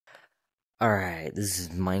Alright, this is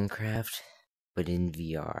Minecraft, but in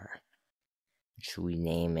VR. Should we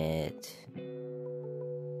name it?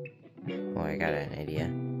 Oh, I got an idea.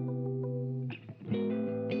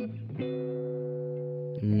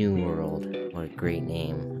 New World. What a great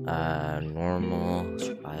name. Normal,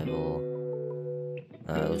 survival.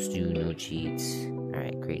 Let's do no cheats.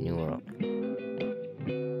 Alright, great new world.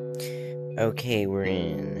 Okay, we're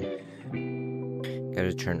in.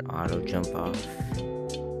 Gotta turn auto jump off.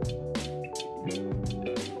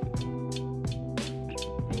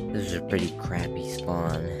 This is a pretty crappy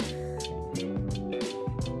spawn.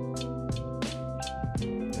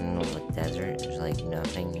 What desert? There's like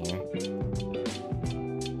nothing here.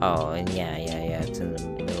 Oh, and yeah, it's in the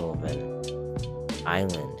middle of an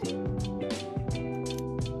island.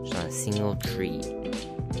 There's not a single tree.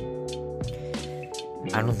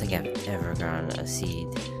 I don't think I've ever gotten a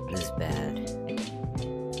seed this bad.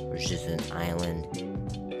 There's just an island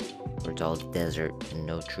where it's all desert and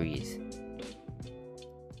no trees.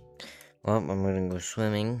 Well, I'm gonna go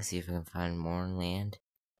swimming, see if I can find more land.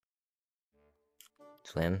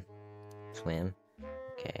 Swim.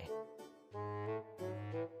 Okay.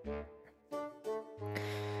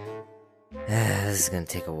 This is gonna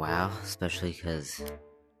take a while, especially because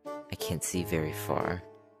I can't see very far.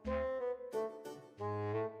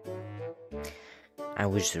 I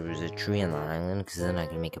wish there was a tree on the island, because then I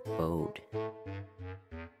can make a boat.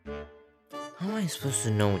 How am I supposed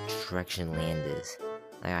to know which direction land is?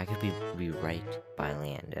 Like, I could be right by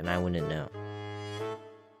land, and I wouldn't know.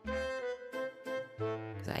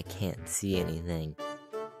 Because I can't see anything.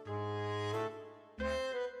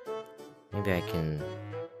 Maybe I can...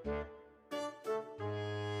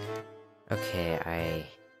 Okay, I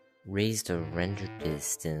raised the render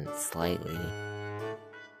distance slightly.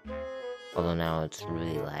 Although now it's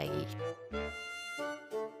really laggy.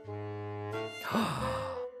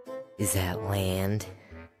 Is that land?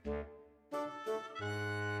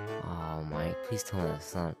 Oh my, please tell me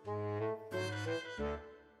that's not...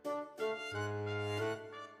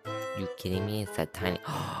 You kidding me? It's that tiny...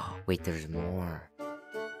 Oh, wait, there's more.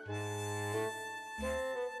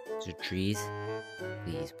 Is there trees?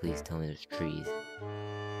 Please tell me there's trees.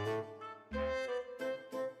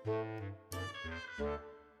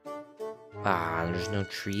 Ah, there's no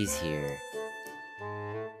trees here.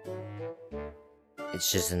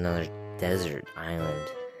 It's just another desert island.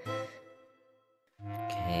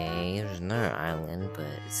 Okay, there's another island, but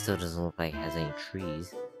it still doesn't look like it has any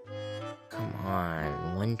trees. Come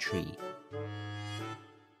on, one tree.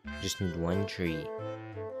 Just need one tree.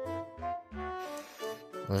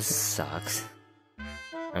 Well, this sucks.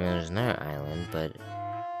 I mean, there's another island, but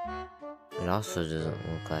it also doesn't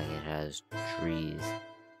look like it has trees.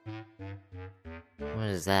 What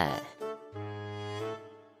is that?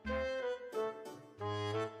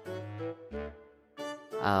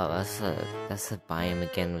 Oh, that's the biome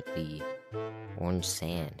again with the orange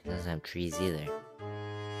sand. It doesn't have trees either.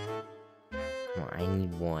 Come on, I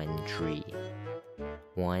need one tree.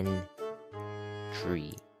 One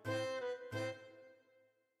tree.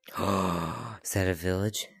 Oh, is that a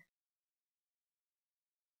village?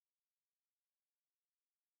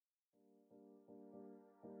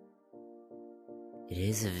 It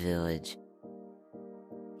is a village.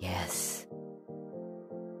 Yes.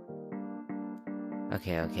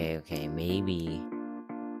 Okay. Maybe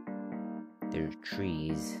there's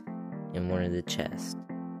trees in one of the chests.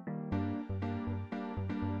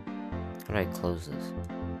 How do I close this?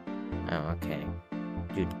 Oh, okay.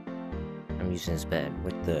 Dude, I'm using this bed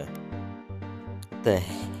with the... Okay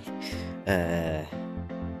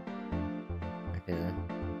then.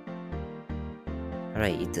 How do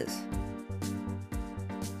I eat this?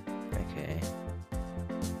 Okay.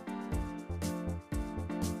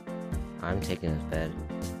 I'm taking this bed.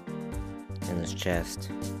 In this chest.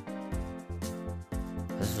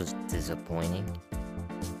 This was disappointing.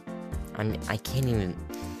 I can't even...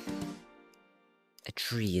 A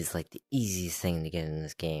tree is like the easiest thing to get in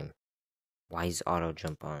this game. Why is auto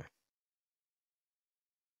jump on?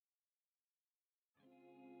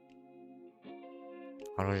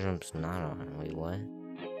 Auto jump's not on. Wait, what?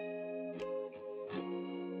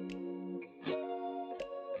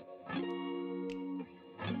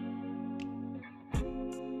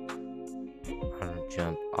 Auto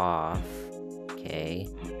jump off. Okay.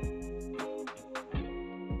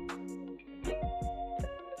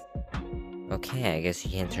 Okay, I guess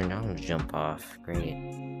you can't turn on to jump off. Great.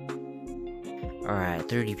 Alright,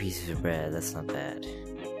 30 pieces of bread. That's not bad.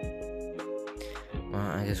 Well,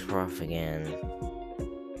 I guess we're off again.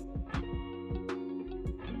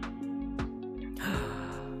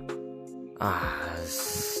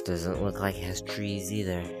 This doesn't look like it has trees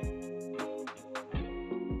either.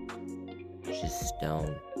 just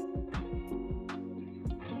stone.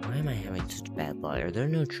 Why am I having such bad luck? Are there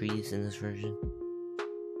no trees in this version?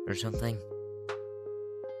 Or something?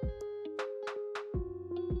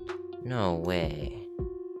 No way.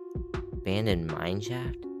 Abandoned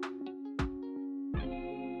mineshaft?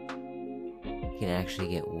 You can actually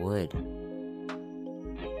get wood.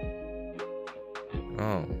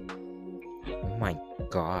 Oh. Oh my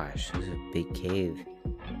gosh, this is a big cave.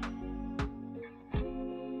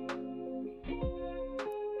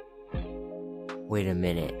 Wait a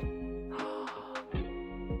minute.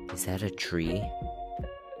 Is that a tree?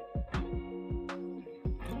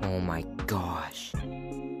 Oh my gosh.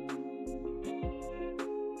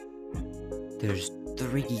 There's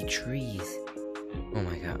 3 trees. Oh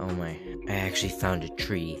my god, oh my. I actually found a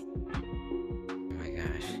tree. Oh my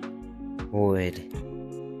gosh. Wood.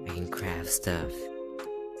 I can craft stuff.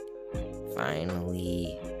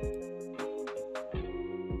 Finally.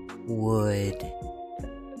 Wood.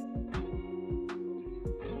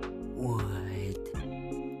 Wood.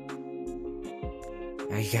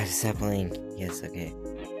 I got a sapling. Yes, okay.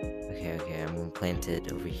 Okay, I'm gonna plant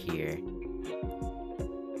it over here.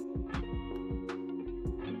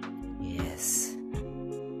 Yes.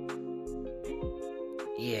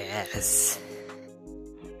 Yes.